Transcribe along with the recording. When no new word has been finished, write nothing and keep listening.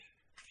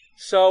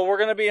So we're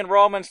going to be in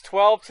Romans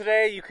 12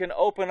 today. You can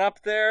open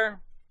up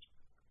there.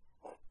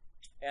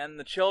 And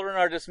the children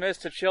are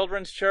dismissed to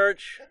Children's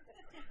Church.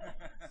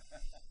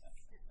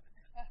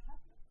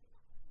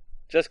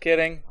 Just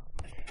kidding.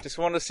 Just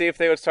wanted to see if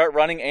they would start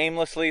running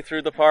aimlessly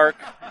through the park.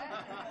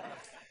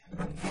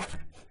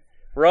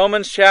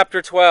 Romans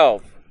chapter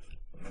 12.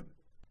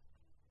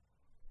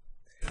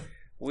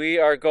 We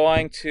are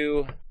going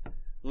to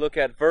look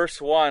at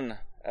verse 1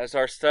 as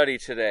our study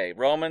today.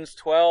 Romans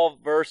 12,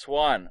 verse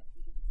 1.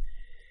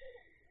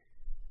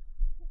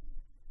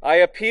 I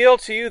appeal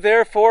to you,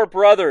 therefore,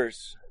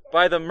 brothers,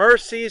 by the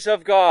mercies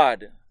of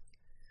God,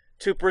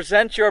 to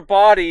present your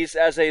bodies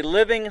as a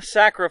living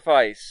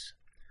sacrifice,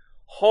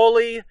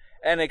 holy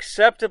and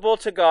acceptable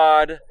to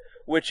God,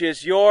 which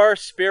is your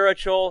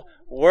spiritual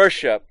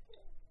worship.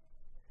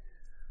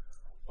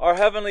 Our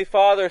Heavenly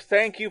Father,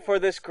 thank you for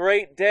this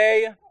great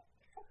day.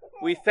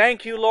 We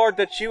thank you, Lord,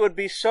 that you would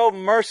be so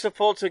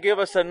merciful to give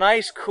us a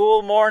nice,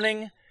 cool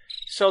morning,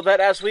 so that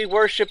as we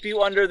worship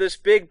you under this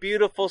big,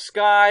 beautiful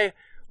sky,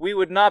 we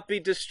would not be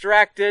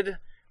distracted,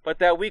 but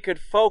that we could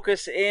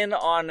focus in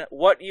on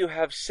what you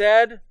have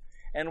said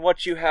and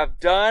what you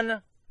have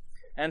done,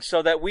 and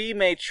so that we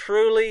may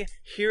truly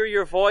hear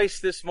your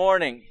voice this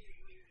morning.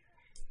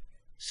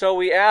 So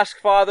we ask,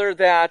 Father,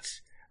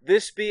 that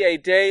this be a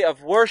day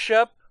of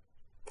worship,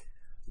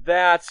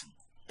 that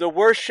the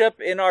worship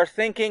in our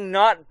thinking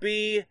not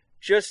be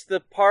just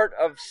the part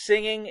of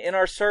singing in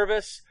our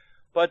service,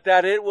 but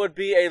that it would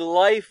be a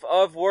life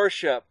of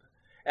worship,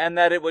 and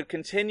that it would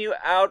continue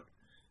out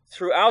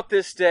throughout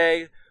this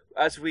day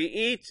as we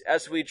eat,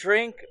 as we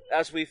drink,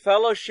 as we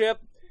fellowship,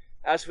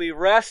 as we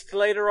rest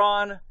later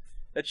on,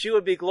 that you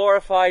would be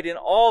glorified in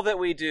all that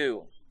we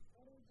do.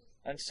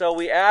 And so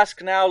we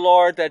ask now,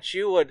 Lord, that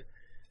you would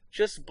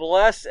just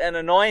bless and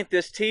anoint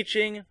this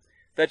teaching,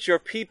 that your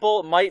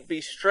people might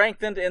be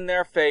strengthened in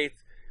their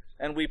faith.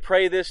 And we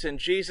pray this in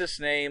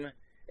Jesus' name.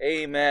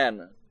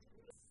 Amen.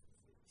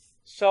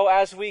 So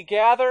as we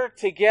gather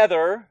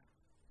together,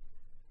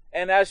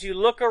 and as you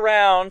look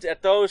around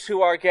at those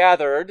who are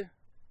gathered,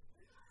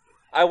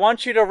 I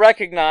want you to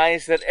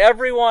recognize that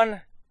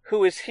everyone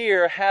who is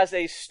here has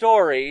a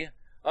story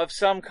of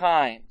some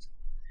kind.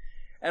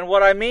 And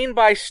what I mean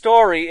by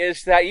story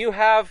is that you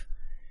have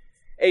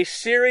a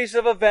series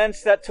of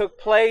events that took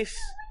place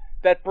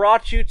that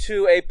brought you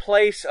to a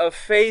place of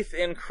faith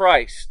in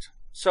Christ.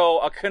 So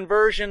a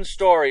conversion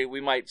story,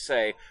 we might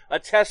say, a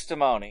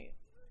testimony.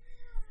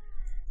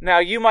 Now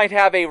you might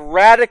have a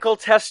radical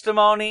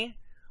testimony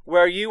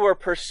where you were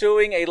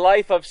pursuing a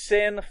life of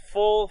sin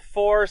full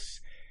force,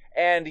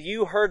 and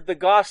you heard the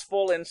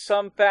gospel in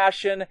some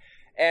fashion,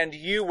 and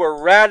you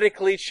were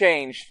radically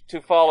changed to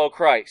follow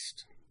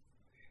Christ.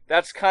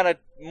 That's kind of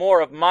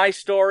more of my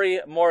story,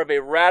 more of a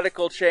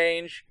radical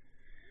change.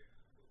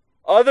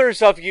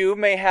 Others of you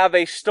may have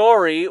a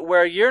story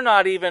where you're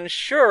not even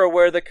sure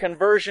where the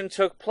conversion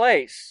took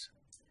place.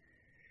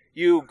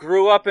 You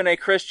grew up in a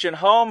Christian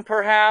home,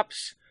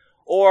 perhaps,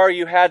 or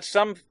you had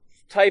some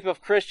type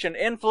of Christian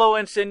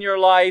influence in your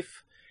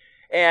life,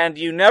 and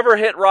you never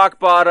hit rock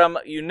bottom,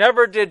 you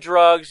never did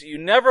drugs, you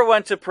never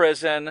went to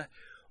prison,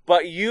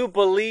 but you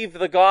believe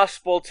the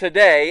gospel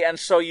today, and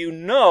so you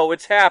know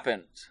it's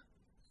happened.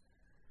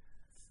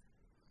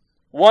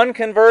 One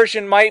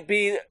conversion might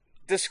be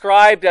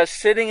described as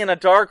sitting in a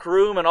dark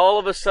room and all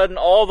of a sudden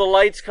all the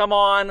lights come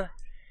on,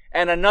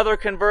 and another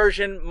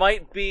conversion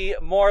might be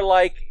more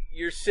like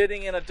you're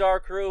sitting in a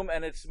dark room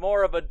and it's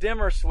more of a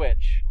dimmer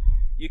switch.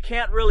 You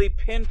can't really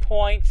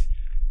pinpoint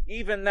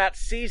even that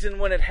season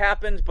when it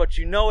happened, but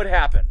you know it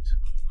happened.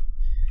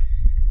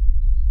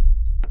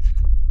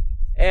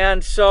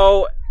 And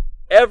so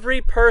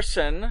every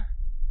person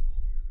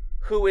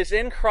who is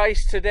in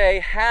Christ today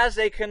has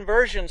a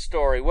conversion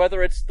story,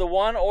 whether it's the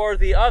one or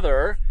the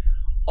other.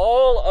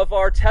 All of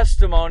our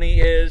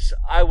testimony is,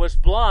 I was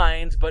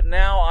blind, but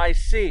now I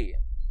see.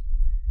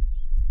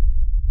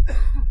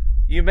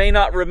 You may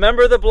not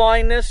remember the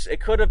blindness. It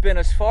could have been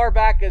as far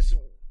back as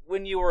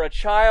when you were a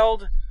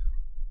child,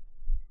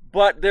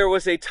 but there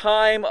was a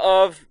time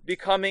of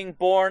becoming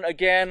born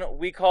again.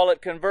 We call it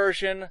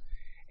conversion.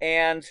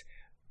 And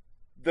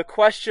the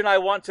question I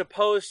want to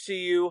pose to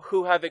you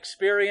who have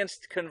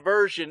experienced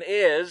conversion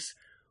is,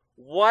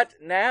 what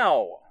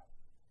now?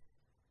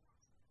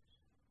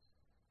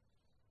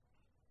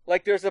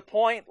 Like there's a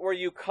point where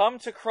you come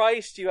to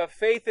Christ, you have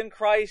faith in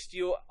Christ,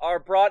 you are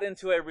brought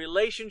into a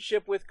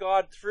relationship with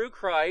God through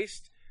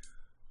Christ,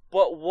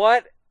 but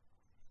what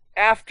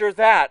after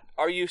that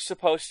are you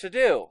supposed to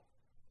do?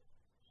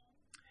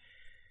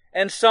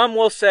 And some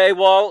will say,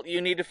 well, you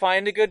need to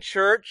find a good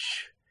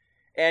church,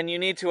 and you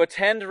need to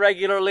attend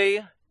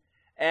regularly,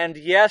 and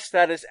yes,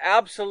 that is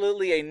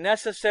absolutely a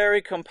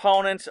necessary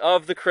component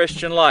of the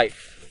Christian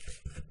life.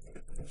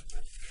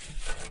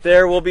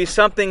 There will be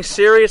something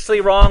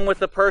seriously wrong with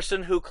the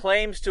person who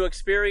claims to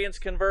experience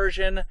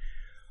conversion,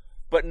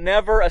 but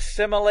never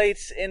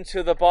assimilates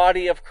into the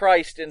body of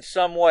Christ in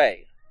some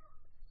way.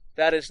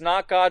 That is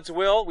not God's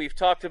will. We've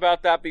talked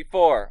about that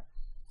before.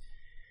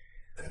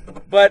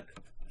 But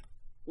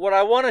what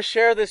I want to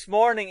share this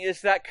morning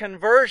is that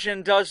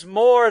conversion does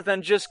more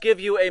than just give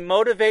you a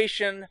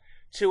motivation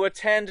to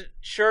attend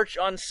church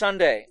on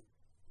Sunday.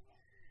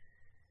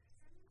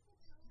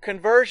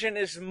 Conversion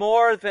is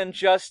more than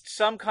just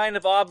some kind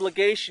of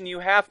obligation you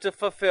have to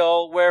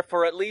fulfill where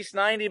for at least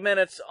 90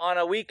 minutes on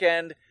a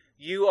weekend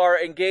you are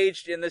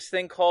engaged in this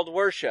thing called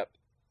worship.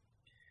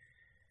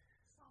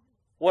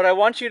 What I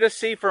want you to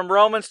see from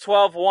Romans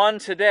 12:1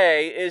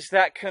 today is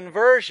that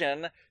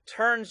conversion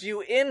turns you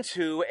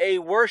into a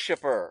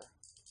worshiper.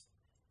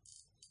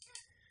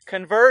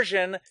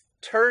 Conversion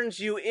turns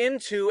you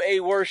into a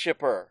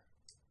worshiper.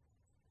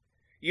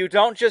 You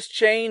don't just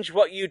change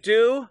what you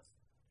do,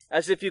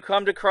 as if you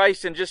come to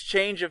Christ and just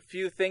change a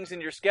few things in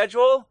your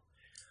schedule,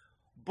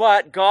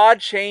 but God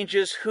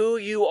changes who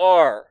you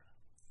are.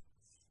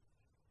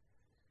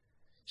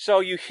 So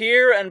you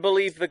hear and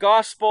believe the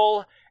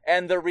gospel,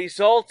 and the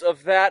result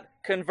of that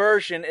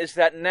conversion is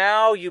that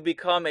now you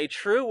become a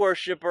true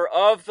worshiper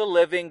of the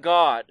living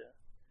God.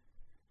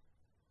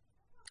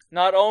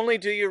 Not only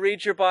do you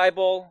read your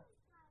Bible,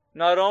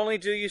 not only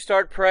do you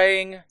start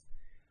praying,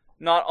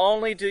 not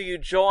only do you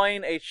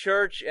join a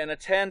church and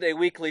attend a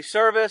weekly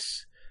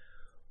service,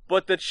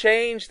 but the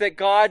change that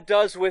God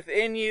does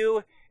within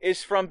you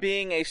is from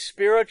being a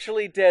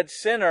spiritually dead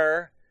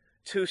sinner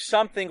to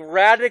something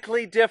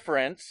radically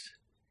different,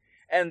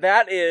 and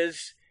that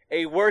is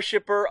a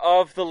worshiper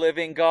of the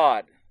living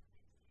God.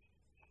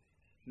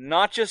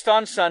 Not just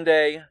on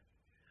Sunday,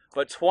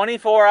 but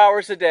 24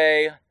 hours a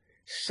day,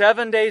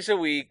 7 days a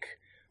week,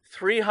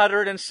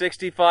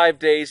 365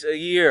 days a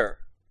year.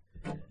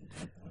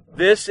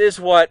 This is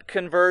what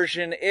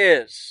conversion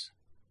is.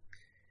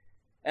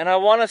 And I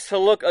want us to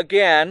look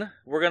again,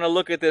 we're going to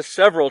look at this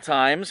several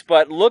times,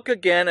 but look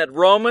again at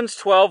Romans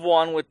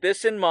 12:1 with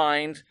this in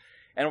mind,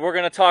 and we're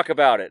going to talk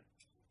about it.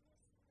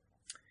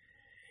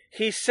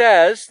 He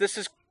says, this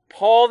is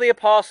Paul the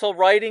Apostle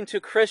writing to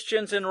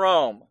Christians in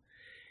Rome.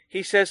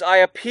 He says, I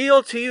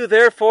appeal to you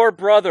therefore,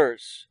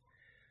 brothers,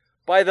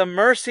 by the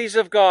mercies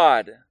of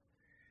God,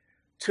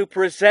 to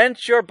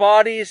present your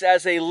bodies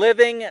as a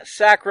living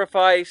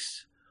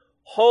sacrifice,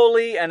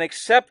 holy and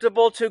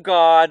acceptable to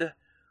God,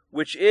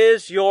 which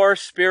is your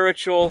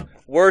spiritual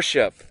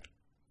worship.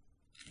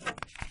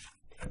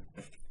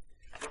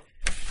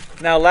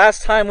 Now,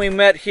 last time we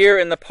met here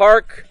in the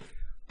park,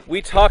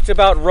 we talked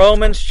about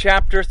Romans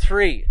chapter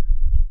 3.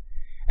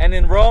 And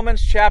in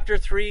Romans chapter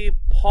 3,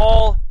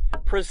 Paul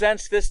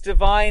presents this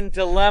divine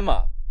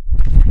dilemma.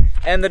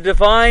 And the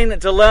divine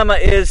dilemma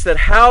is that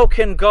how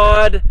can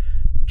God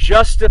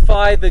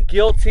justify the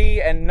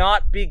guilty and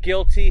not be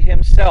guilty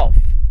himself?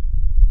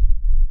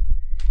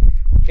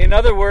 In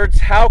other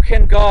words, how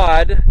can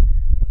God,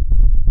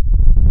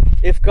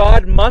 if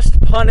God must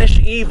punish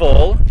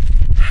evil,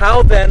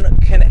 how then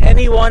can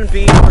anyone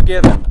be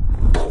forgiven?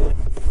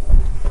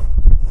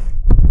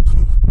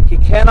 He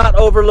cannot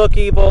overlook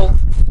evil.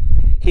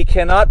 He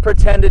cannot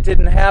pretend it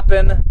didn't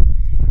happen.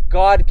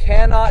 God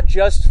cannot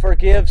just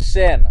forgive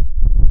sin.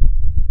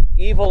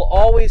 Evil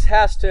always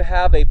has to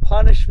have a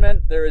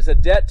punishment. There is a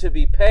debt to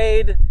be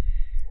paid.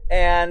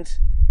 And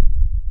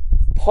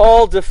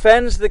Paul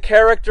defends the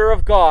character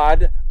of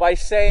God by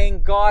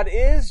saying God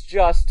is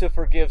just to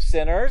forgive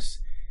sinners,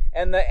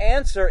 and the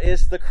answer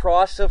is the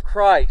cross of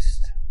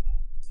Christ.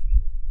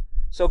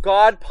 So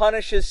God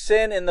punishes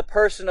sin in the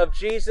person of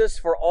Jesus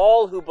for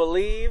all who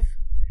believe,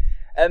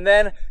 and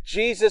then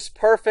Jesus'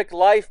 perfect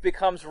life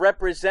becomes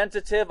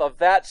representative of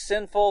that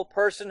sinful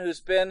person who's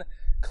been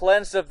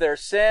cleansed of their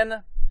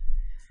sin,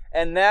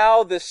 and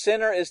now the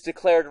sinner is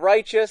declared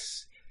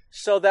righteous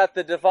so that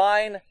the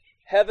divine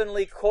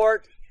heavenly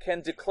court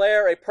can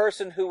declare a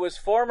person who was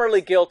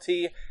formerly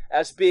guilty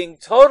as being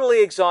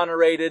totally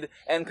exonerated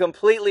and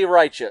completely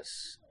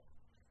righteous.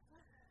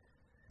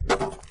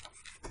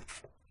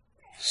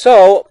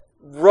 So,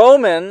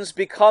 Romans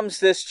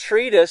becomes this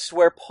treatise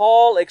where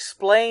Paul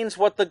explains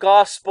what the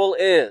gospel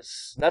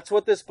is. That's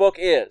what this book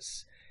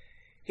is.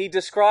 He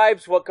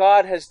describes what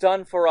God has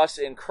done for us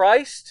in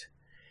Christ.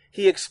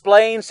 He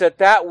explains that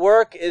that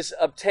work is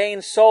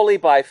obtained solely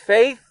by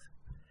faith.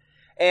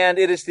 And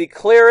it is the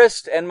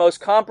clearest and most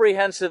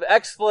comprehensive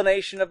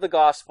explanation of the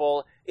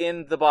gospel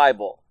in the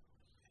Bible.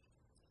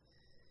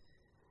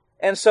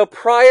 And so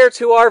prior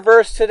to our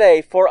verse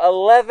today, for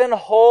 11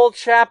 whole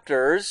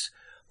chapters,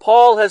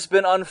 Paul has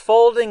been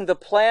unfolding the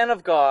plan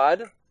of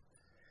God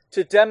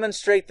to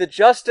demonstrate the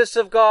justice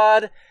of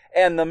God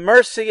and the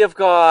mercy of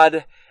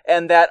God,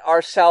 and that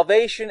our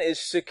salvation is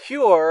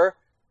secure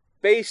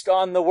based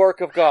on the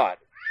work of God.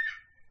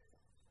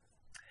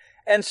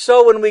 And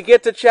so when we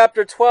get to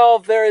chapter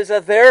 12, there is a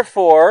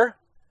therefore.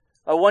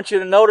 I want you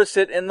to notice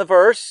it in the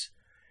verse.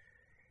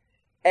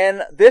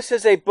 And this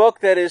is a book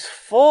that is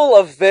full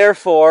of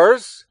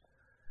therefores,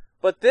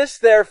 but this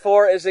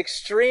therefore is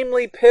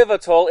extremely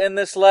pivotal in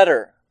this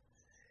letter.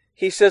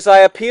 He says, I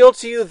appeal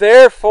to you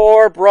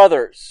therefore,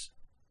 brothers.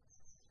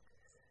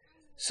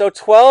 So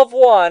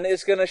 12:1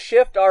 is going to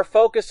shift our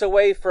focus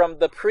away from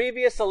the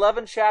previous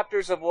 11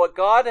 chapters of what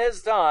God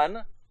has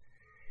done,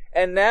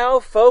 and now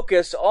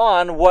focus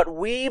on what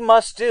we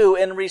must do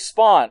in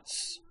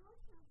response.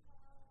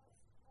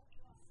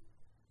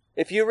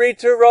 If you read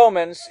through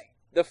Romans,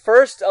 the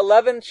first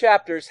 11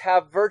 chapters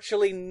have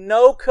virtually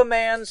no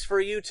commands for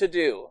you to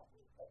do.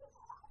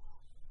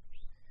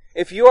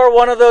 If you are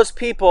one of those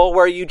people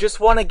where you just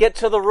want to get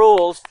to the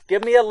rules,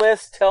 give me a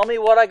list, tell me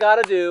what I got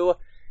to do,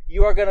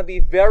 you are going to be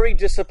very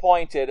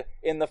disappointed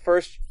in the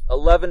first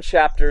 11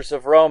 chapters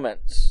of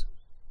Romans.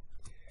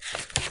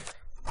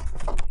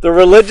 The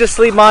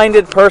religiously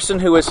minded person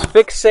who is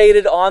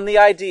fixated on the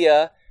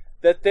idea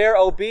that their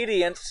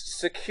obedience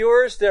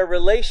secures their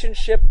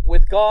relationship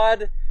with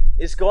God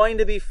is going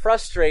to be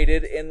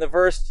frustrated in the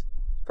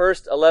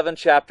first 11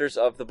 chapters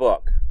of the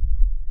book.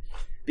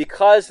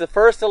 Because the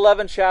first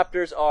 11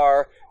 chapters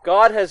are,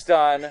 God has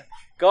done,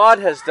 God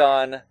has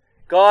done,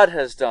 God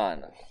has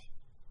done.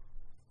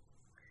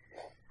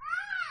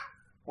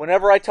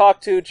 Whenever I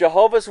talk to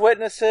Jehovah's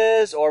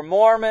Witnesses or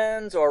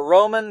Mormons or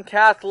Roman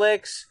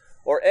Catholics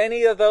or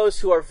any of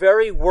those who are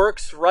very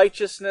works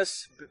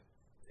righteousness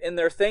in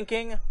their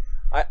thinking,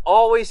 I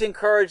always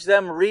encourage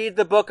them, read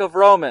the book of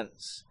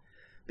Romans.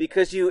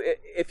 Because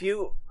if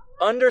you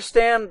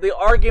understand the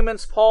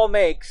arguments Paul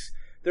makes,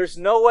 there's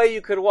no way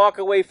you could walk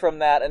away from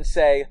that and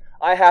say,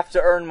 I have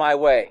to earn my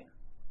way.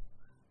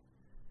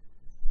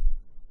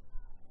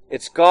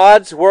 It's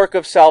God's work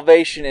of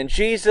salvation in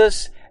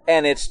Jesus,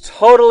 and it's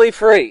totally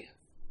free.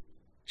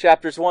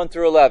 Chapters 1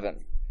 through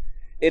 11.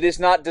 It is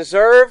not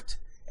deserved,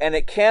 and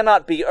it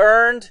cannot be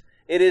earned.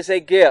 It is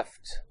a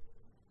gift.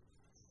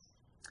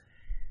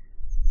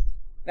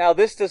 Now,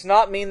 this does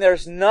not mean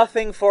there's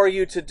nothing for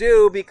you to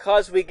do,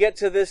 because we get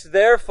to this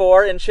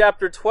therefore in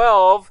chapter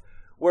 12,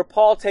 where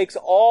Paul takes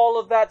all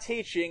of that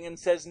teaching and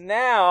says,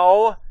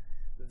 now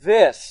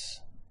this.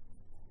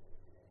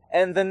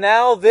 And the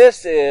now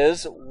this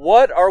is,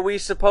 what are we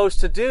supposed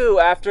to do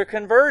after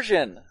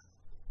conversion?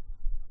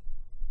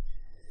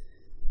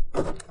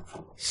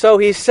 So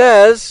he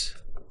says,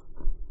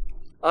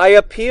 I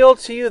appeal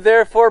to you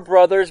therefore,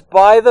 brothers,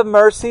 by the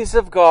mercies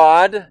of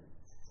God.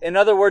 In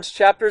other words,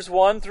 chapters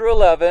 1 through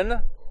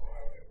 11.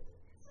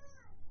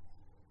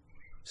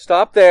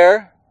 Stop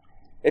there.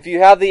 If you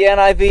have the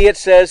NIV, it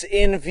says,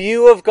 in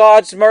view of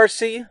God's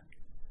mercy.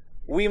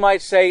 We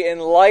might say, in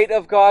light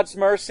of God's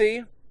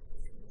mercy.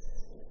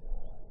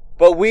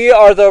 But we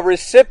are the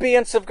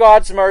recipients of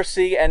God's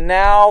mercy, and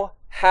now,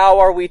 how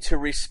are we to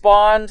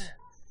respond?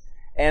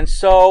 And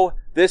so,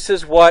 this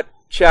is what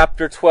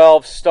chapter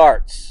 12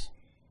 starts.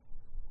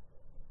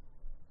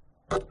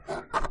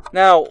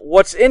 Now,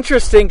 what's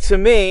interesting to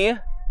me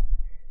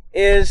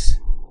is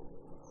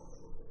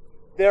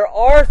there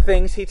are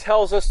things he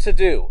tells us to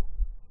do.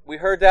 We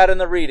heard that in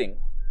the reading.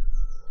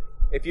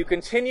 If you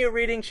continue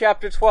reading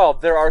chapter 12,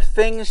 there are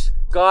things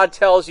God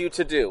tells you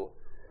to do.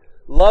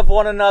 Love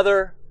one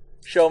another,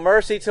 show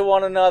mercy to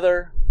one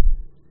another.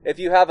 If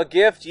you have a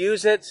gift,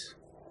 use it.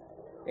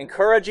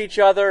 Encourage each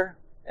other,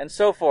 and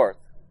so forth.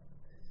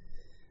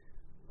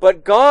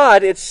 But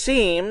God, it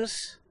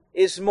seems,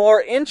 is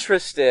more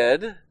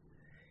interested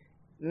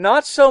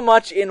not so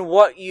much in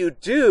what you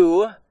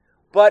do,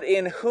 but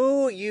in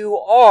who you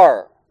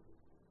are.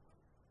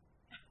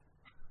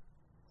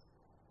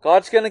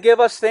 God's going to give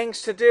us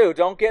things to do,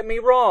 don't get me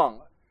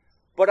wrong.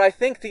 But I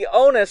think the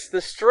onus,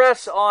 the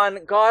stress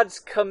on God's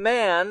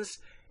commands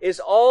is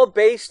all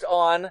based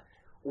on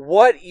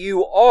what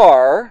you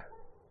are,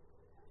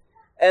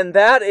 and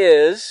that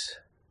is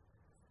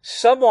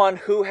someone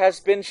who has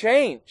been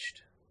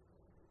changed.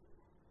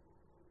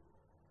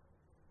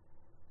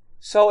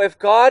 So if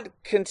God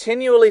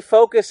continually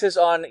focuses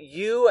on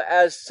you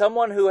as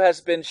someone who has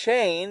been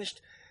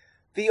changed,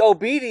 the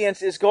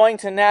obedience is going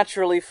to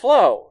naturally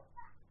flow.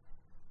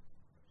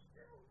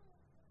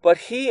 But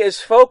He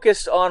is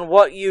focused on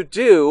what you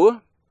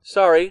do,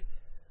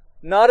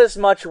 not as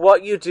much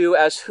what you do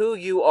as who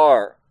you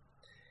are.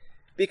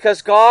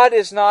 Because God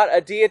is not a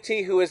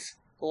deity who is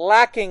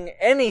lacking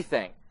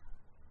anything.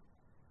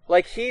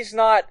 Like He's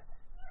not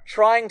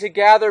trying to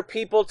gather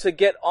people to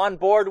get on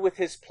board with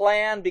His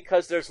plan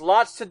because there's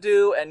lots to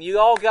do and you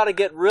all got to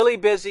get really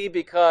busy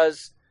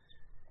because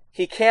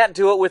He can't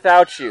do it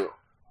without you.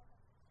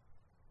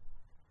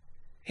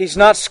 He's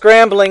not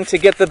scrambling to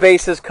get the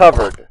bases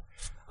covered.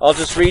 I'll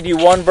just read you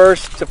one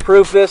verse to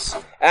prove this.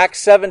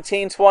 Acts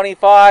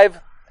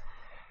 17:25.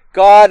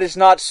 God is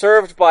not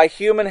served by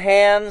human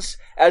hands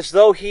as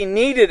though He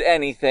needed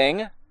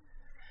anything,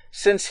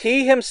 since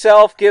He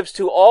Himself gives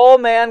to all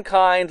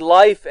mankind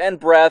life and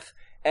breath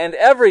and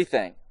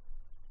everything.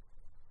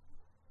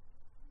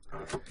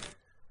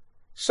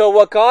 So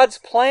what God's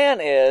plan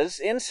is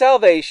in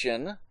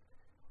salvation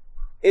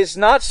is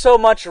not so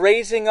much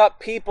raising up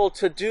people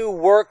to do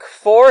work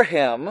for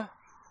Him,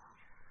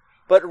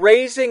 but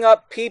raising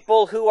up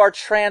people who are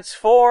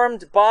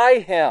transformed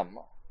by Him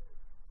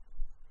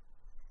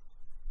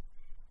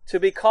to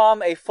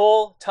become a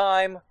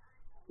full-time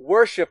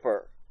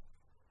worshiper.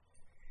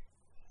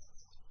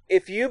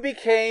 If you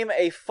became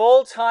a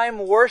full-time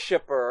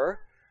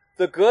worshiper,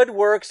 the good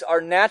works are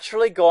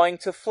naturally going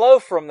to flow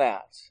from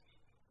that.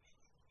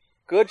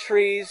 Good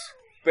trees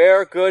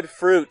bear good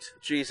fruit,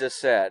 Jesus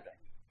said.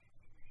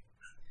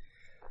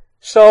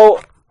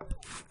 So,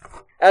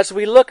 as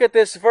we look at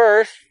this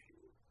verse,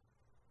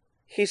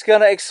 he's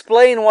going to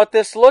explain what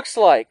this looks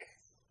like.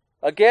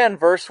 Again,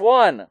 verse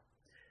 1.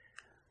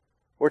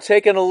 We're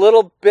taking a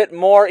little bit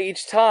more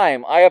each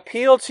time. I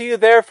appeal to you,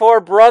 therefore,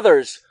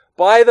 brothers,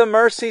 by the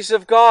mercies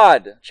of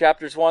God,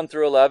 chapters 1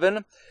 through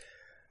 11,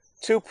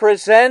 to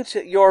present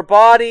your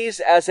bodies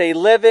as a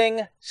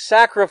living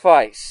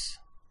sacrifice.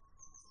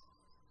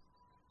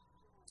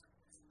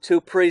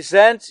 To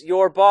present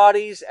your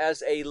bodies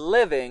as a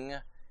living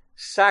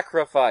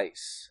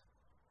sacrifice.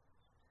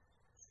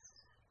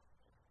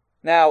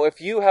 Now, if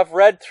you have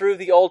read through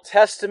the Old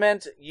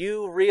Testament,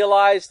 you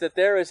realize that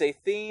there is a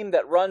theme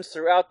that runs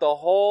throughout the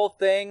whole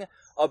thing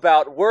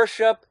about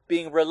worship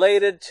being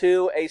related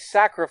to a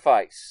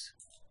sacrifice.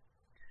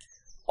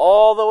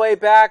 All the way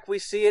back, we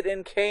see it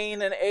in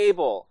Cain and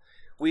Abel.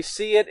 We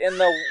see it in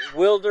the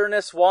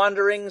wilderness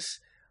wanderings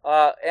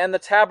and the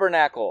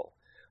tabernacle.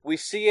 We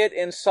see it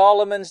in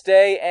Solomon's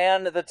day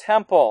and the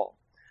temple.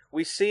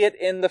 We see it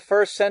in the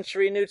first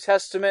century New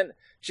Testament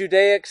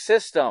Judaic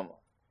system.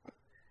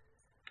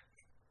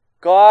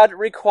 God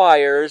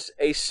requires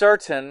a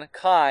certain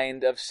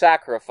kind of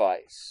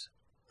sacrifice.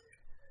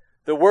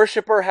 The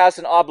worshiper has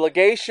an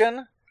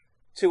obligation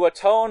to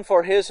atone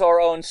for his or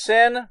her own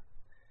sin,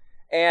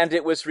 and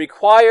it was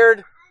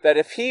required that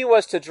if he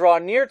was to draw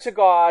near to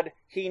God,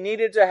 he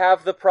needed to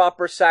have the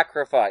proper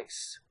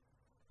sacrifice.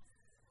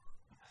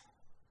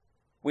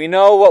 We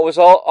know what was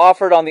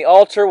offered on the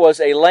altar was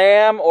a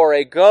lamb or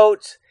a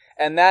goat,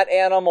 and that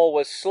animal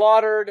was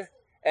slaughtered,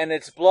 and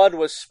its blood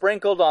was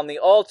sprinkled on the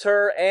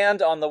altar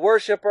and on the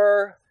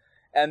worshiper,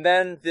 and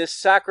then this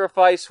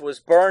sacrifice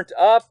was burnt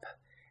up,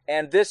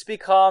 and this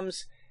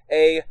becomes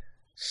a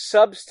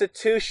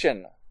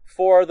substitution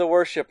for the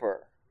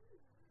worshiper.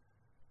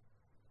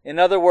 In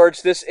other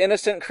words, this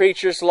innocent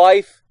creature's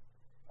life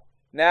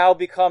now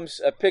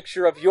becomes a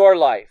picture of your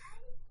life,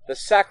 the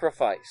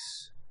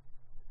sacrifice.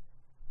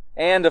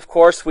 And of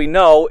course, we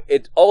know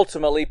it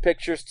ultimately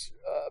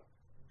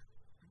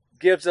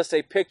gives us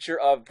a picture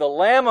of the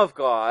Lamb of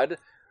God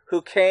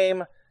who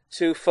came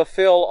to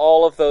fulfill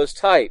all of those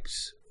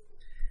types.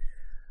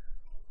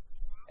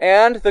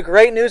 And the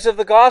great news of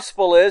the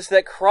gospel is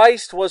that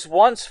Christ was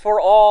once for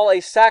all a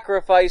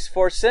sacrifice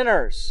for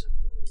sinners.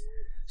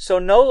 So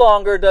no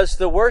longer does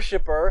the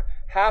worshiper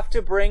have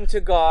to bring to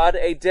God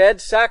a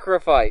dead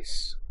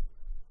sacrifice.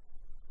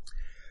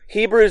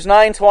 Hebrews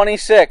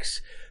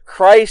 9:26,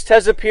 Christ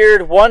has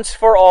appeared once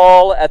for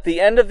all at the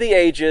end of the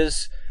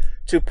ages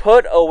to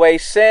put away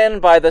sin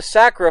by the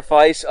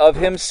sacrifice of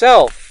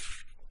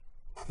himself.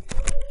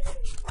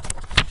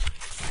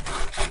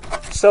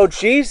 So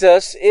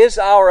Jesus is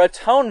our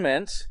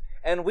atonement,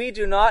 and we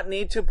do not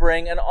need to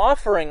bring an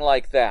offering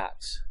like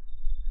that.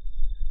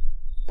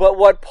 But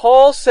what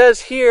Paul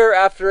says here,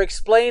 after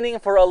explaining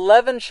for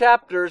 11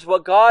 chapters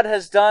what God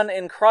has done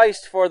in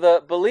Christ for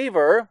the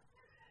believer,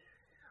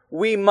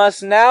 we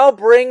must now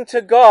bring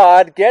to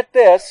God, get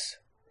this,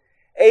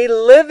 a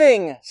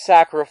living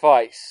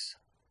sacrifice.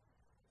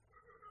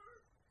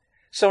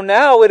 So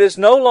now it is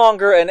no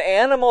longer an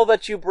animal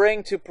that you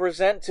bring to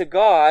present to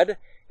God,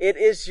 it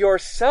is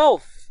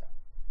yourself.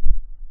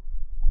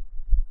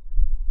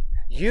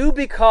 You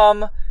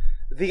become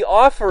the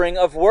offering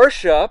of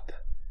worship,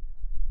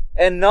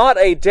 and not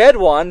a dead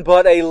one,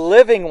 but a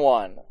living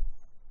one.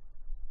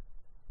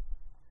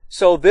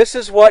 So this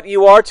is what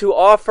you are to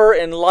offer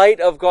in light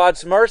of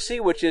God's mercy,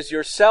 which is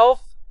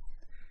yourself.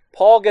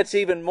 Paul gets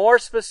even more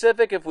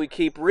specific if we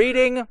keep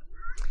reading.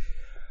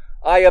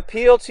 I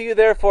appeal to you,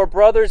 therefore,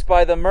 brothers,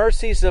 by the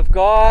mercies of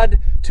God,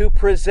 to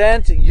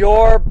present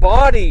your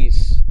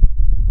bodies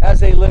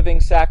as a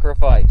living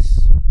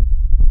sacrifice.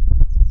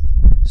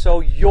 So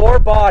your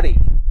body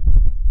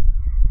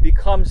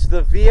becomes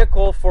the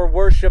vehicle for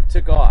worship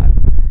to God.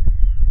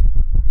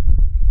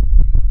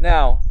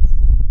 Now,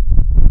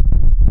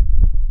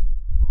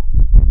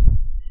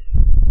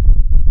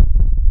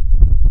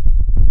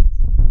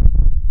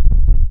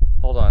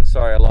 hold on,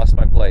 sorry, I lost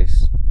my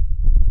place.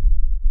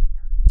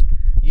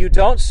 You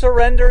don't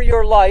surrender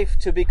your life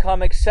to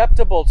become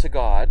acceptable to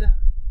God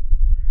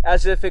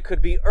as if it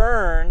could be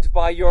earned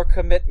by your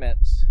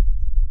commitments.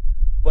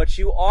 But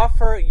you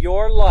offer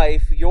your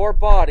life, your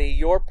body,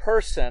 your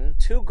person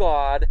to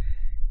God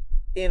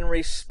in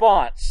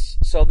response.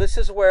 So this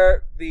is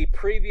where the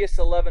previous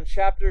 11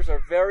 chapters are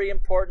very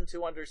important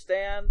to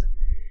understand.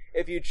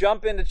 If you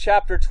jump into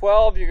chapter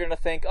 12, you're going to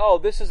think, oh,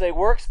 this is a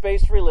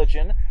works-based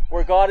religion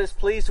where God is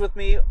pleased with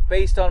me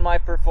based on my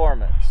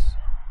performance.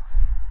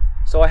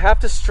 So I have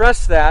to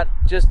stress that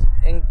just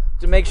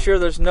to make sure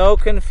there's no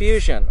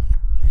confusion.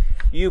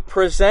 You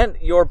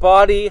present your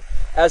body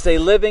as a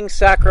living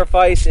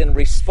sacrifice in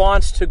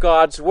response to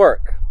God's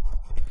work.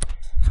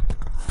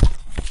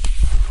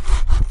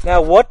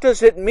 Now, what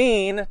does it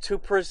mean to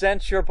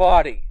present your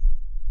body?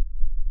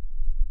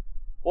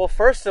 Well,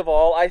 first of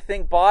all, I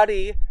think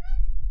body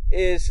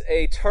is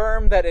a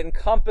term that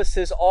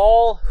encompasses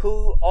all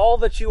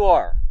that you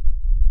are.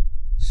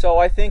 So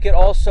I think it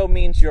also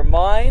means your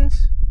mind.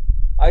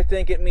 I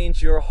think it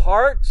means your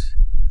heart.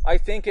 I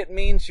think it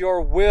means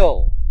your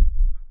will.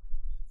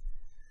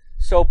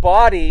 So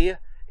body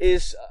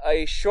is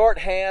a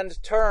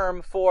shorthand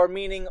term for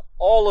meaning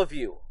all of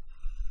you.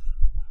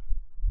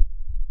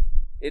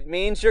 It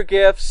means your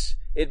gifts.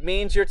 It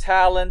means your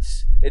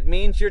talents. It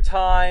means your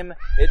time.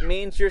 It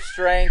means your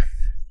strength.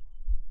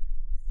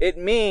 It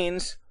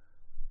means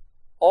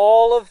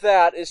all of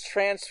that is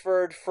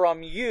transferred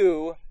from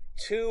you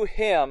to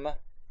Him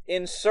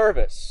in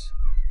service,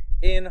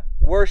 in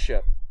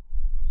worship.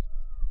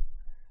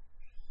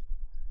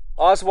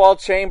 Oswald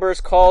Chambers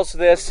calls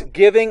this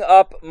giving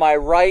up my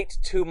right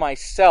to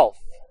myself.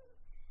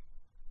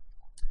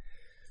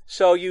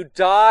 So you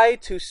die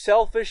to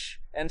selfish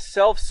and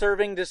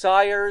self-serving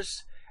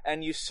desires,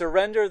 and you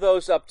surrender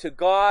those up to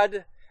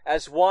God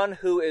as one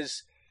who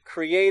is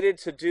created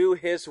to do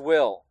His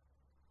will.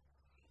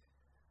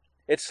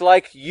 It's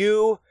like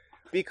you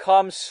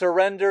become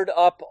surrendered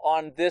up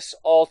on this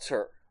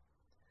altar.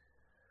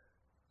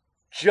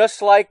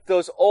 Just like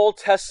those Old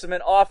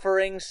Testament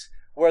offerings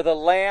where the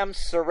lamb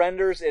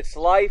surrenders its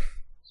life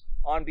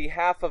on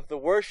behalf of the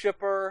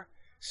worshiper,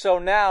 so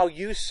now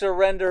you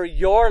surrender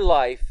your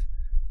life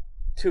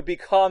to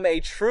become a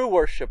true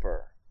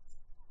worshiper.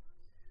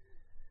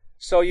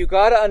 So you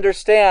got to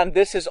understand,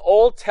 this is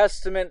Old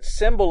Testament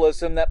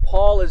symbolism that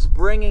Paul is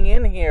bringing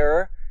in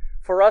here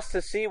for us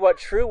to see what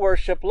true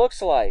worship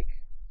looks like.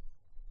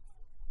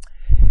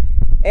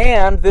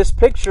 And this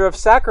picture of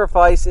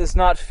sacrifice is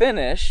not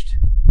finished,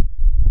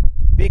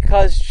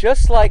 because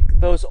just like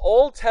those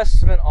Old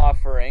Testament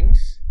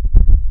offerings,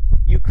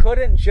 you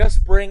couldn't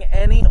just bring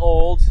any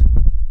old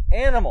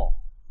animal.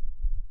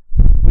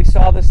 We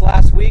saw this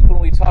last week when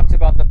we talked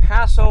about the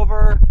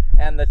Passover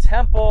and the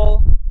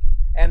temple,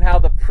 and how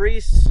the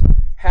priests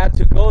had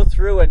to go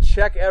through and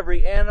check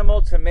every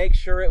animal to make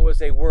sure it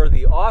was a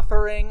worthy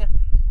offering,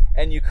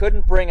 and you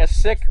couldn't bring a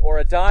sick or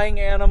a dying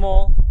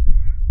animal.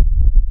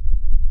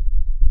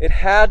 It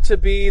had to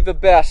be the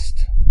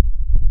best.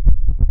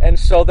 And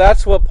so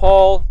that's what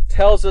Paul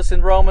tells us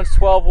in Romans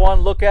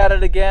 12:1. Look at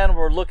it again.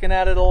 We're looking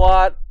at it a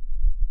lot.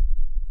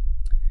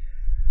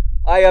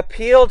 I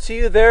appeal to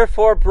you,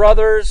 therefore,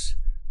 brothers,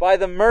 by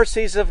the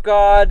mercies of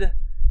God,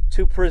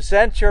 to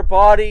present your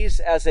bodies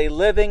as a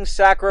living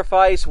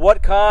sacrifice.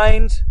 What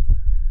kind?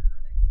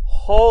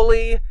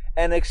 Holy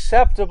and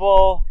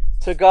acceptable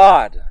to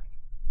God.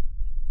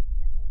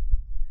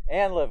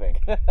 And living.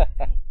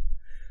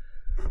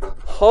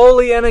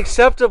 Holy and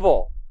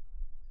acceptable.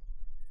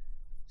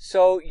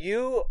 So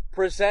you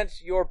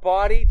present your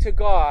body to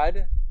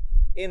God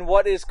in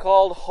what is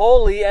called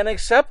holy and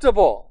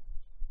acceptable.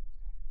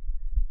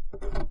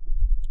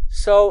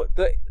 So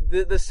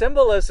the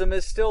symbolism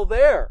is still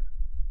there.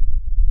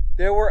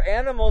 There were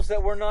animals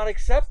that were not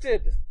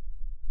accepted.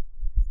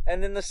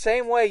 And in the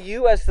same way,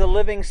 you as the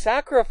living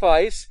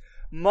sacrifice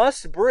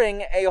must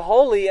bring a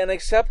holy and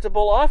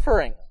acceptable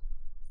offering.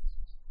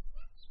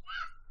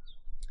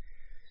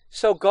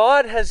 So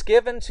God has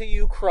given to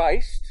you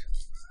Christ.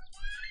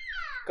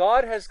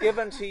 God has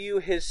given to you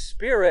His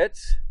Spirit.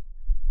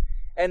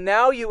 And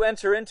now you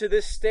enter into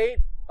this state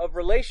of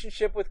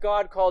relationship with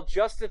God called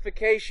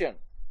justification.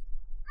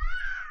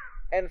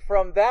 And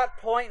from that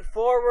point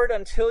forward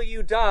until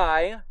you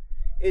die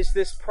is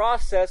this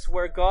process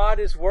where God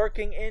is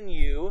working in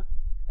you,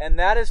 and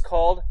that is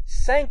called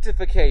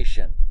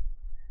sanctification.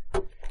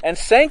 And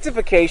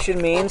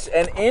sanctification means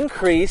an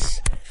increase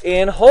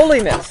in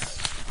holiness,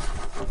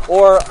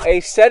 or a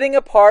setting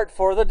apart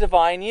for the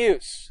divine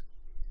use.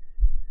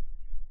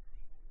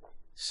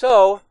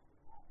 So,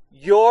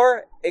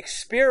 your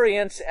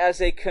experience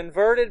as a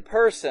converted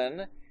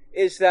person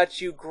is that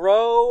you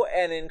grow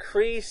and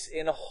increase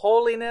in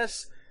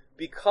holiness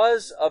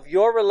because of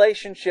your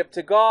relationship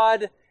to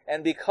God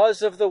and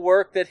because of the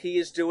work that He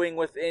is doing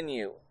within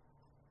you.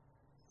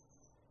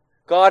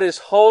 God is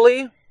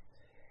holy,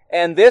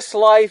 and this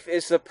life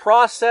is the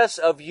process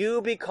of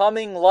you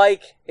becoming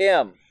like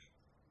Him.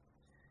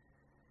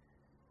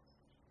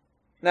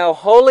 Now,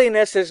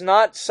 holiness is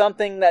not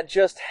something that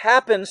just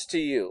happens to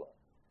you.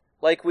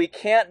 Like, we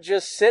can't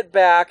just sit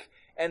back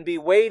and be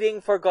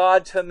waiting for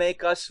God to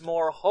make us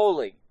more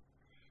holy.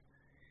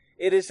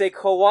 It is a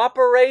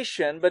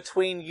cooperation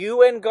between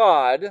you and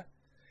God,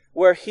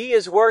 where He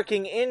is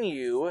working in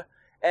you,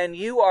 and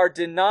you are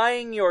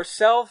denying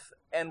yourself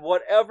and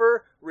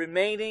whatever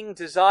remaining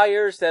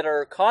desires that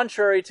are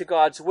contrary to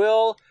God's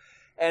will,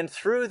 and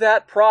through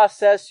that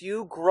process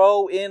you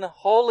grow in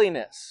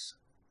holiness.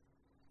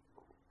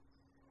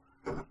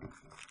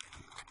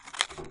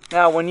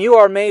 Now, when you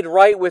are made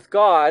right with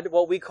God,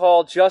 what we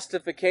call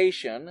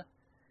justification,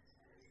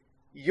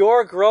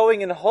 your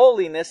growing in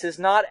holiness is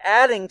not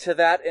adding to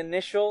that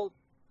initial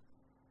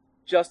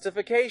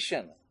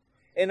justification.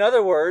 In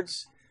other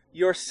words,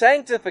 your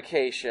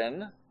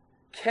sanctification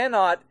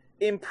cannot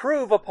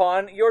improve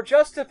upon your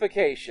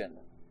justification.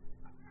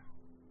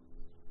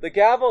 The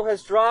gavel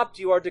has dropped,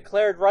 you are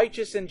declared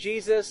righteous in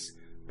Jesus,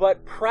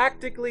 but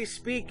practically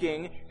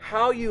speaking,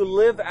 how you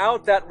live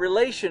out that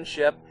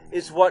relationship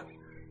is what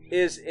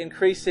is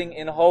increasing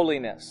in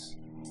holiness.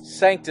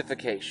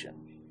 Sanctification.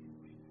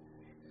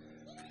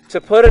 To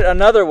put it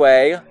another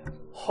way,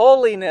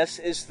 holiness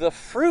is the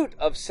fruit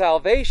of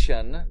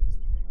salvation.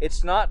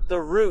 It's not the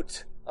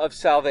root of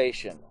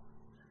salvation.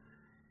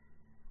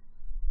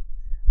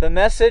 The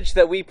message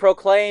that we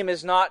proclaim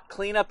is not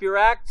clean up your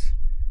act,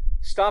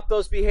 stop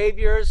those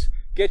behaviors,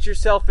 get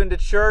yourself into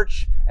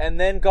church, and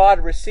then God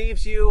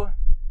receives you.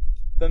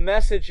 The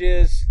message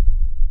is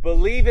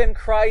believe in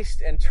Christ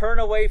and turn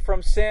away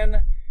from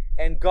sin,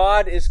 and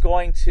God is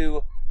going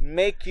to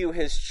make you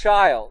His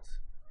child.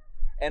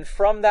 And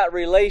from that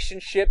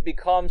relationship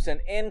becomes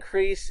an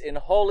increase in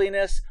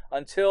holiness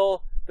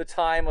until the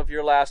time of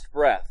your last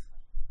breath.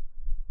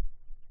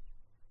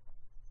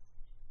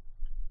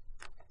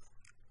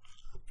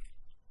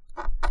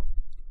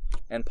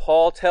 And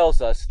Paul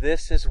tells us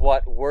this is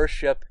what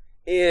worship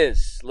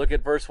is. Look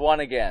at verse 1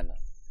 again.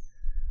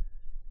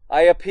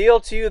 I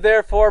appeal to you,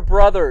 therefore,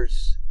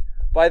 brothers,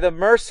 by the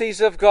mercies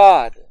of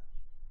God,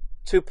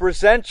 to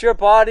present your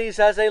bodies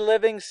as a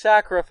living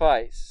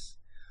sacrifice,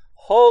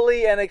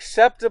 holy and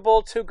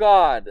acceptable to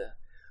God,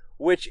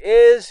 which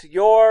is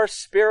your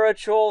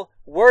spiritual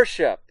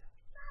worship.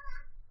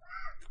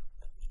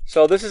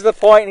 So this is the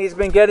point he's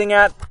been getting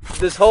at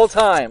this whole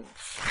time.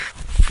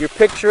 You're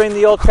picturing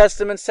the Old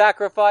Testament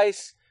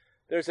sacrifice.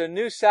 There's a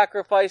new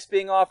sacrifice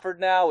being offered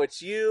now.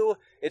 It's you.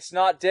 It's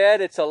not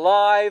dead. It's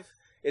alive.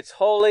 It's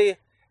holy.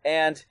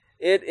 And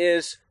it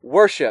is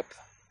worship.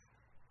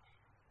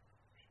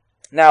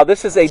 Now,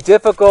 this is a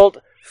difficult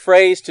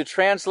phrase to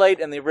translate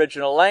in the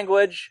original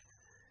language.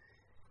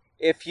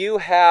 If you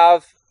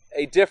have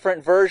a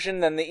different version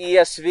than the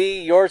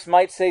ESV, yours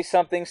might say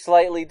something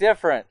slightly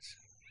different.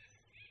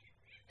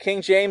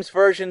 King James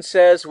Version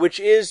says, which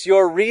is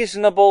your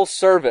reasonable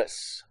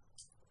service.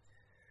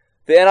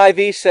 The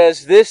NIV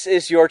says, this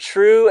is your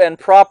true and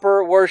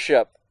proper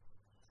worship.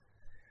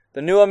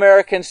 The New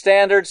American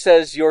Standard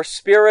says, your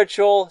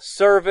spiritual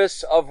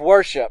service of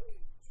worship.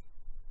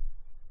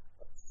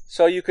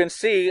 So you can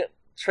see,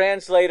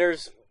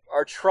 translators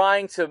are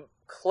trying to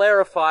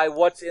clarify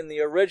what's in the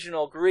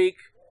original Greek.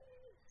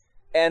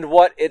 And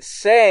what it's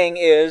saying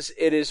is,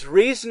 it is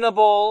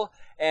reasonable,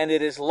 and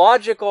it is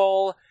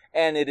logical,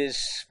 and it is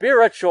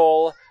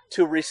spiritual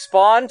to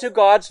respond to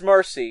God's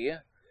mercy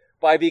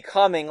by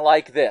becoming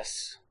like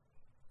this.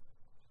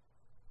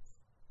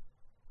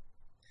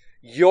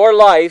 Your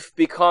life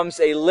becomes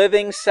a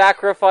living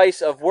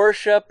sacrifice of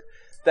worship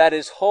that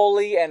is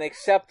holy and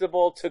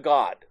acceptable to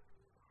God.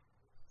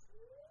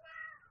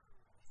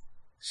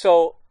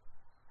 So,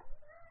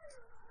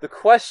 the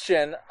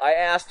question I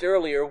asked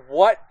earlier,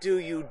 what do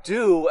you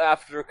do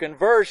after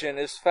conversion,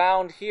 is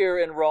found here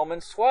in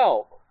Romans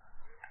 12.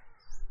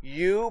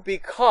 You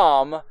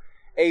become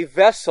a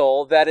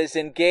vessel that is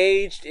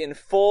engaged in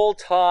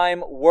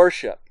full-time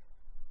worship.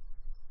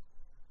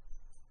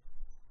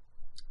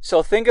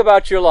 So think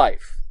about your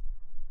life.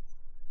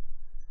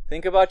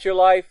 Think about your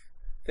life.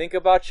 Think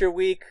about your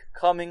week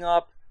coming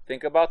up.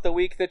 Think about the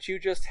week that you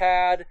just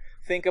had.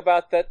 Think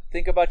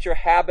about your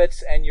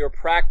habits and your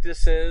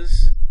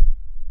practices.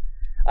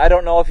 I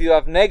don't know if you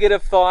have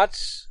negative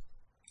thoughts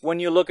when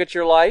you look at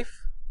your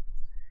life.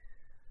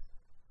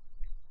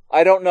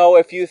 I don't know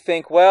if you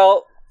think,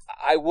 well,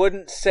 I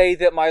wouldn't say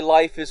that my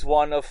life is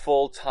one of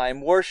full-time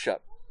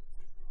worship.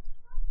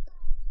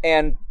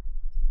 And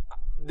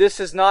this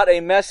is not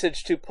a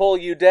message to pull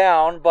you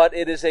down, but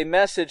it is a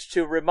message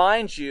to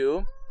remind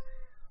you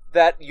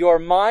that your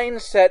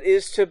mindset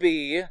is to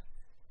be,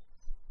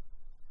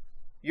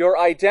 your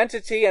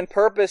identity and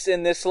purpose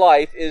in this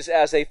life is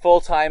as a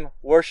full-time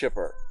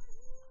worshiper.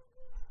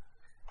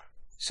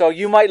 So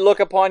you might look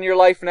upon your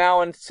life now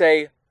and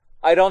say,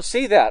 I don't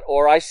see that,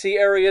 or I see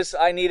areas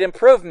I need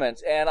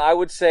improvement, and I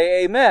would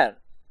say amen.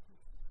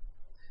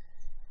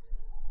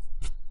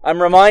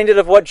 I'm reminded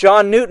of what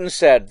John Newton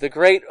said, the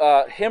great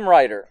hymn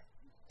writer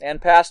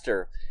and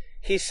pastor.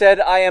 He said,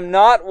 I am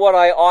not what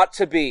I ought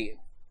to be.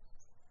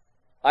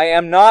 I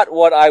am not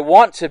what I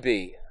want to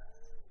be.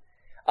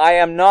 I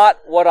am not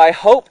what I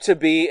hope to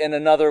be in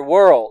another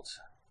world.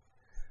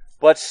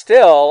 But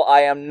still,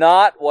 I am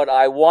not what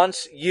I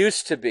once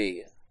used to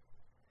be.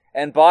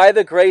 And by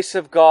the grace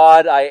of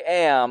God, I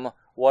am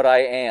what I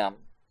am.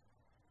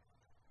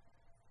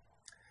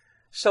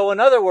 So in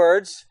other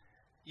words,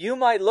 you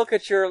might look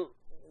at your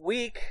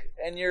week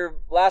and your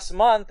last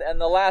month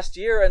and the last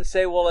year and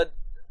say, well,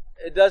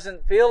 it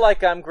doesn't feel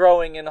like I'm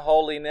growing in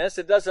holiness.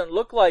 It doesn't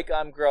look like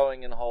I'm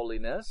growing in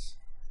holiness.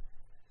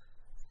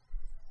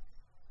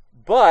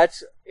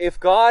 But if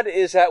God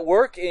is at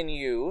work in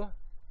you,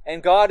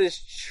 and God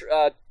is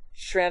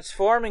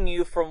transforming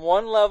you from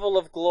one level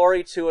of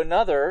glory to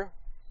another,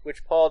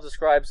 which Paul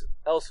describes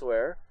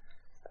elsewhere,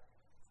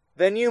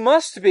 then you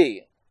must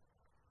be.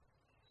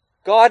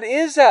 God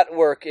is at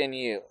work in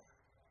you.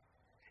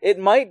 It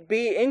might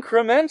be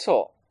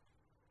incremental.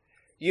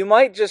 You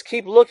might just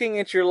keep looking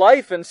at your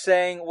life and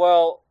saying,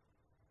 well,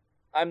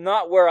 I'm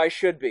not where I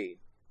should be.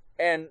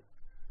 And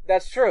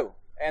that's true.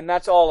 And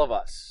that's all of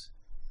us.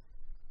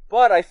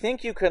 But I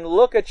think you can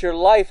look at your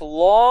life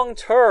long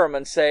term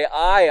and say,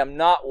 I am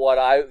not what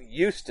I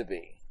used to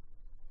be.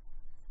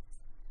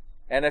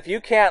 And if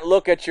you can't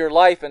look at your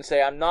life and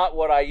say, I'm not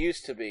what I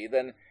used to be,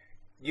 then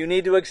you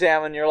need to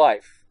examine your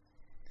life.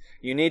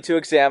 You need to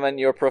examine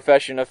your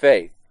profession of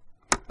faith.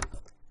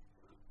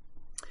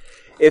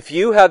 If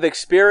you have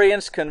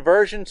experienced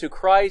conversion to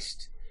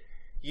Christ,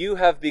 you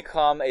have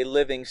become a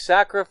living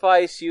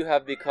sacrifice, you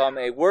have become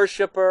a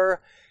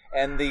worshiper,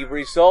 and the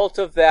result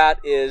of that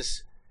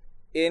is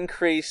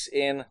increase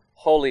in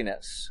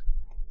holiness.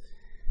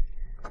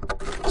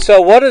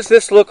 So what does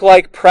this look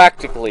like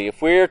practically?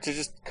 If we were to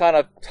just kind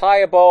of tie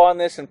a bow on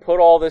this and put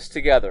all this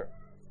together.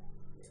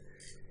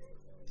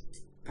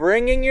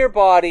 Bringing your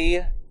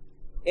body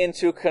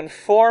into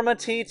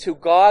conformity to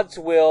God's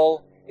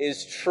will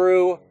is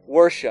true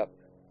worship.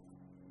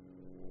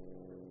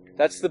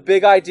 That's the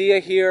big idea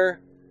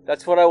here.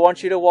 That's what I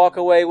want you to walk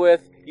away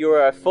with. You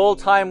are a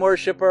full-time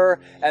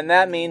worshiper, and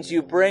that means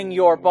you bring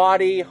your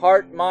body,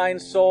 heart,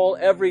 mind, soul,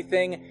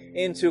 everything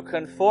into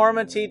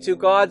conformity to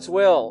God's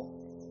will.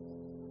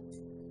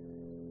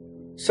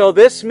 So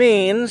this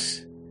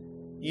means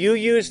you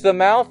use the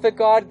mouth that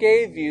God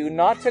gave you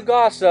not to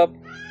gossip,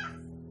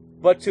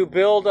 but to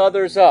build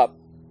others up.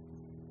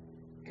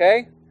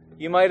 Okay?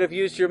 You might have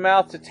used your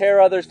mouth to tear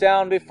others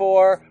down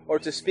before, or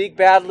to speak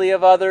badly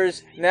of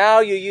others. Now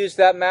you use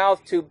that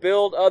mouth to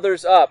build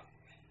others up.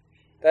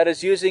 That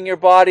is using your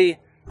body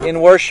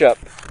in worship.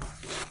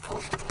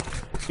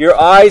 Your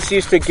eyes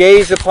used to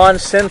gaze upon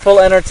sinful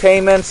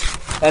entertainments,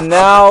 and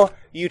now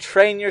you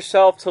train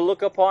yourself to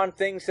look upon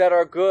things that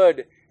are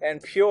good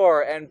and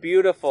pure and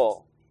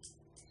beautiful.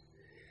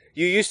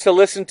 You used to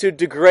listen to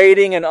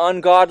degrading and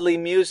ungodly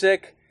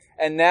music,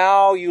 and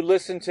now you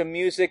listen to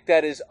music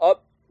that is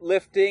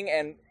uplifting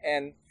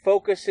and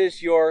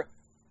focuses your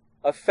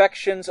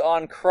affections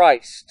on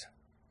Christ.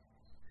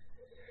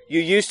 You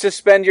used to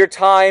spend your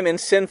time in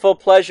sinful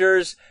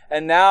pleasures,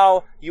 and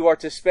now you are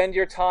to spend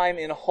your time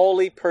in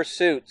holy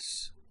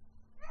pursuits.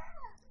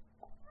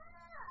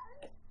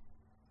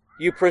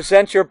 You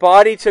present your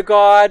body to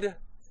God,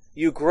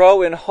 you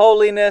grow in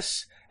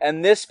holiness,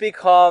 and this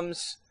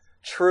becomes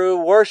true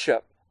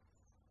worship.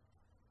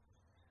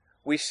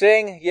 We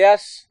sing,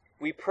 yes.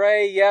 We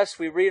pray, yes.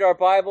 We read our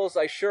Bibles,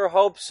 I sure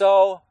hope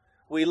so.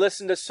 We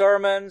listen to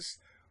sermons,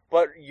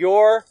 but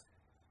your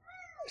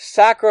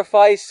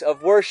sacrifice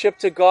of worship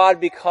to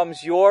God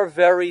becomes your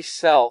very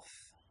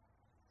self.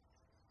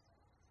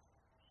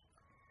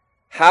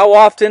 How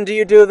often do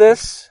you do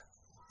this?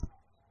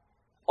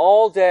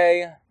 All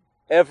day,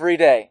 every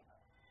day.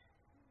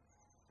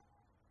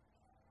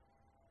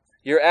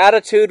 Your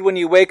attitude when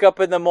you wake up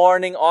in the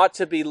morning ought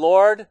to be,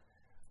 Lord,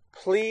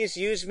 please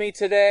use me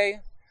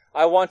today.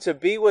 I want to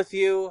be with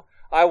you.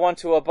 I want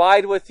to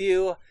abide with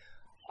you.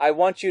 I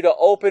want you to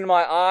open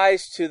my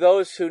eyes to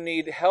those who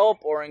need help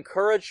or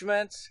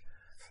encouragement.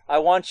 I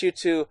want you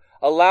to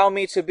allow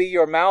me to be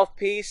your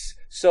mouthpiece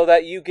so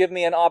that you give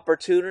me an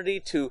opportunity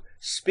to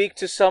speak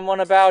to someone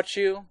about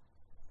you.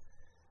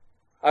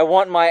 I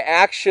want my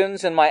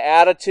actions and my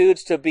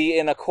attitudes to be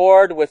in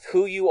accord with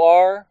who you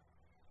are.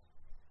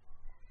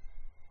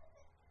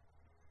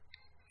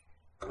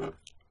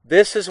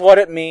 This is what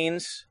it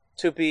means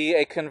to be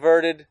a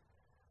converted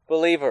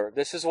believer.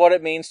 This is what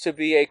it means to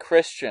be a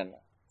Christian.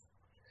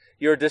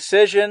 Your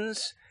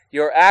decisions,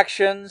 your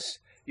actions,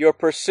 your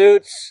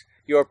pursuits,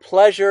 your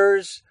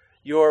pleasures,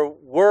 your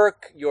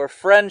work, your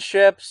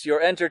friendships,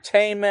 your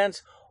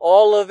entertainment,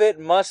 all of it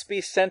must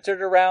be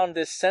centered around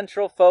this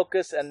central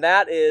focus, and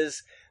that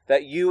is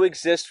that you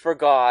exist for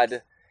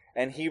God,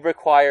 and He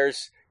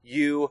requires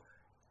you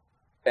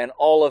and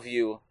all of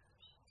you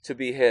to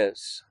be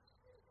His.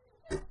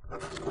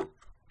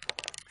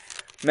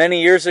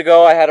 Many years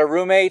ago, I had a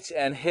roommate,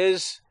 and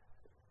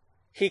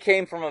he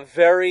came from a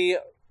very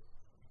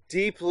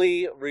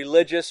deeply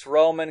religious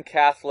Roman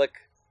Catholic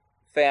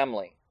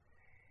family.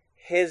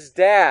 His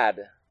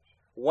dad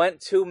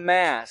went to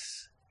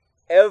Mass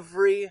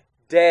every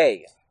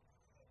day.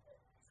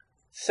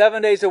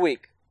 7 days a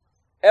week.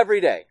 Every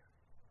day.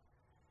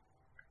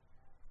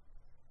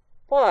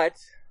 But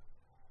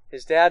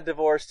his dad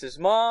divorced his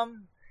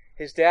mom.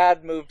 His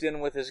dad moved in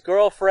with his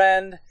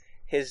girlfriend.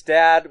 His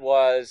dad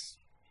was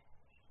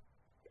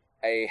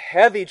a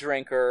heavy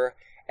drinker,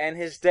 and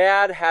his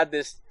dad had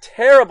this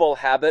terrible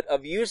habit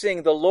of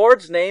using the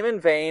Lord's name in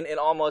vain in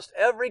almost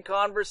every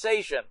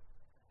conversation.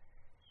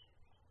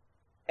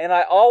 And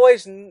I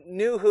always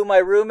knew who my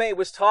roommate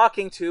was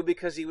talking to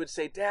because he would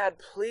say, Dad,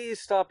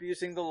 please stop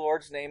using the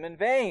Lord's name in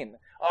vain.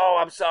 Oh,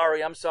 I'm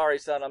sorry,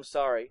 son, I'm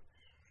sorry.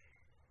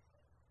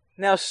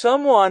 Now,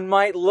 someone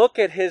might look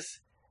at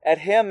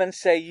him and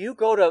say, you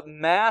go to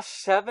Mass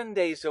 7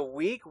 days a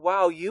week?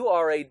 Wow, you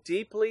are a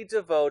deeply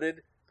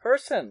devoted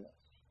person.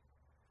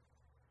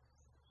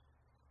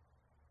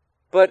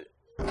 But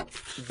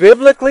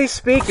biblically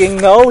speaking,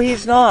 no,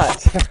 he's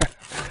not.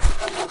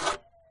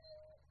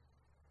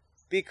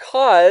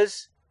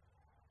 Because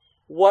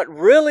what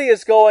really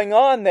is going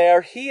on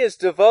there, he is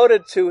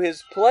devoted to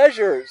his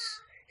pleasures.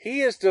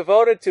 He is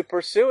devoted to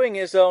pursuing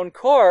his own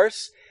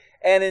course.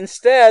 And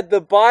instead, the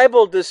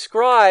Bible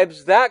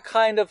describes that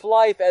kind of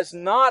life as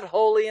not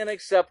holy and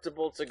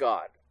acceptable to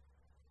God.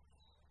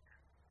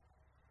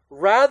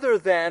 rather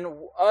than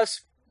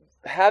us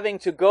having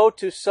to go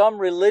to some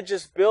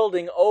religious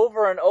building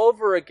over and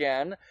over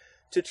again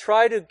to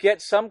try to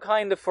get some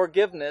kind of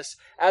forgiveness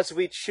as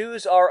we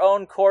choose our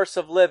own course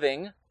of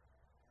living,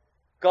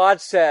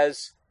 God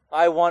says,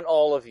 I want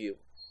all of you.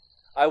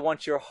 I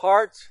want your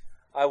heart,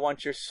 I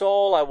want your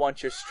soul, I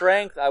want your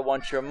strength, I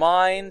want your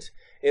mind.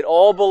 It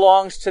all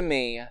belongs to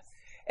me.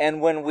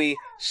 And when we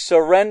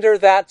surrender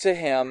that to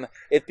Him,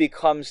 it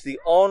becomes the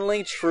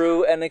only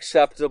true and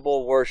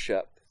acceptable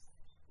worship.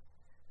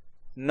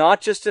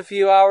 Not just a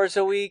few hours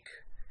a week,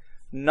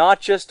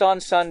 not just on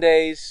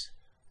Sundays,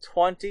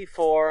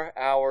 24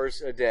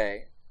 hours a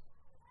day.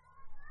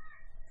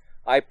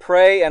 I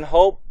pray and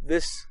hope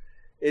this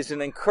is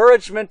an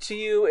encouragement to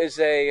you, is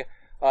a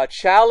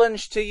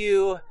challenge to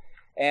you,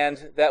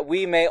 and that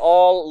we may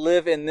all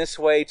live in this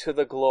way to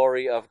the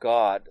glory of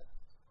God.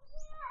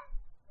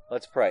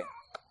 Let's pray.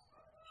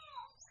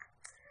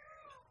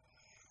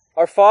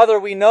 Our Father,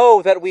 we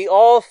know that we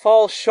all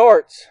fall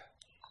short.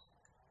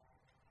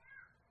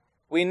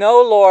 We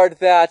know, Lord,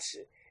 that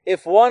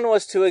if one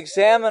was to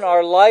examine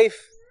our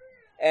life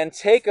and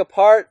take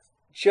apart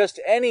just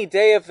any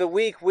day of the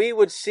week, we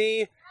would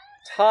see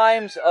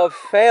times of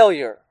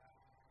failure.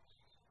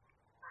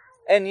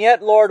 And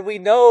yet, Lord, we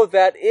know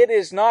that it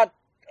is not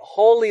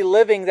holy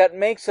living that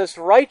makes us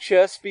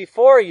righteous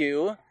before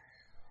you,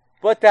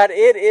 but that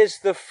it is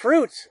the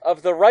fruit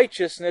of the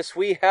righteousness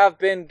we have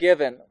been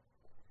given.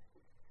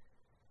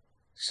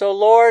 So,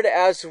 Lord,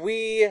 as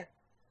we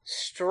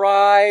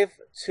strive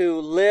to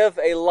live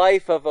a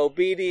life of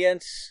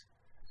obedience,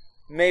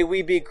 may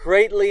we be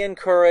greatly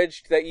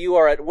encouraged that you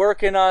are at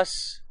work in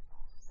us.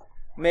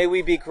 May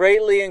we be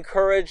greatly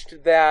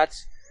encouraged that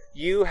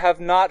you have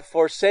not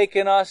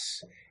forsaken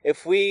us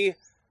if we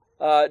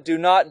do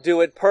not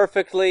do it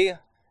perfectly,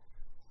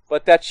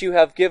 but that you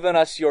have given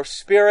us your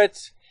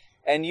Spirit,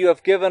 and you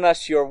have given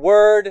us your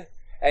Word,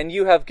 and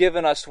you have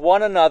given us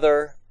one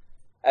another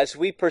as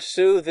we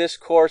pursue this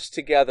course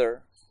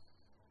together.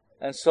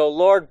 And so,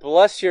 Lord,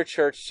 bless your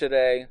church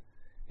today.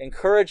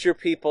 Encourage your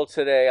people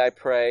today, I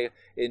pray.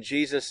 In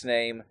Jesus'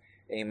 name,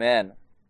 amen.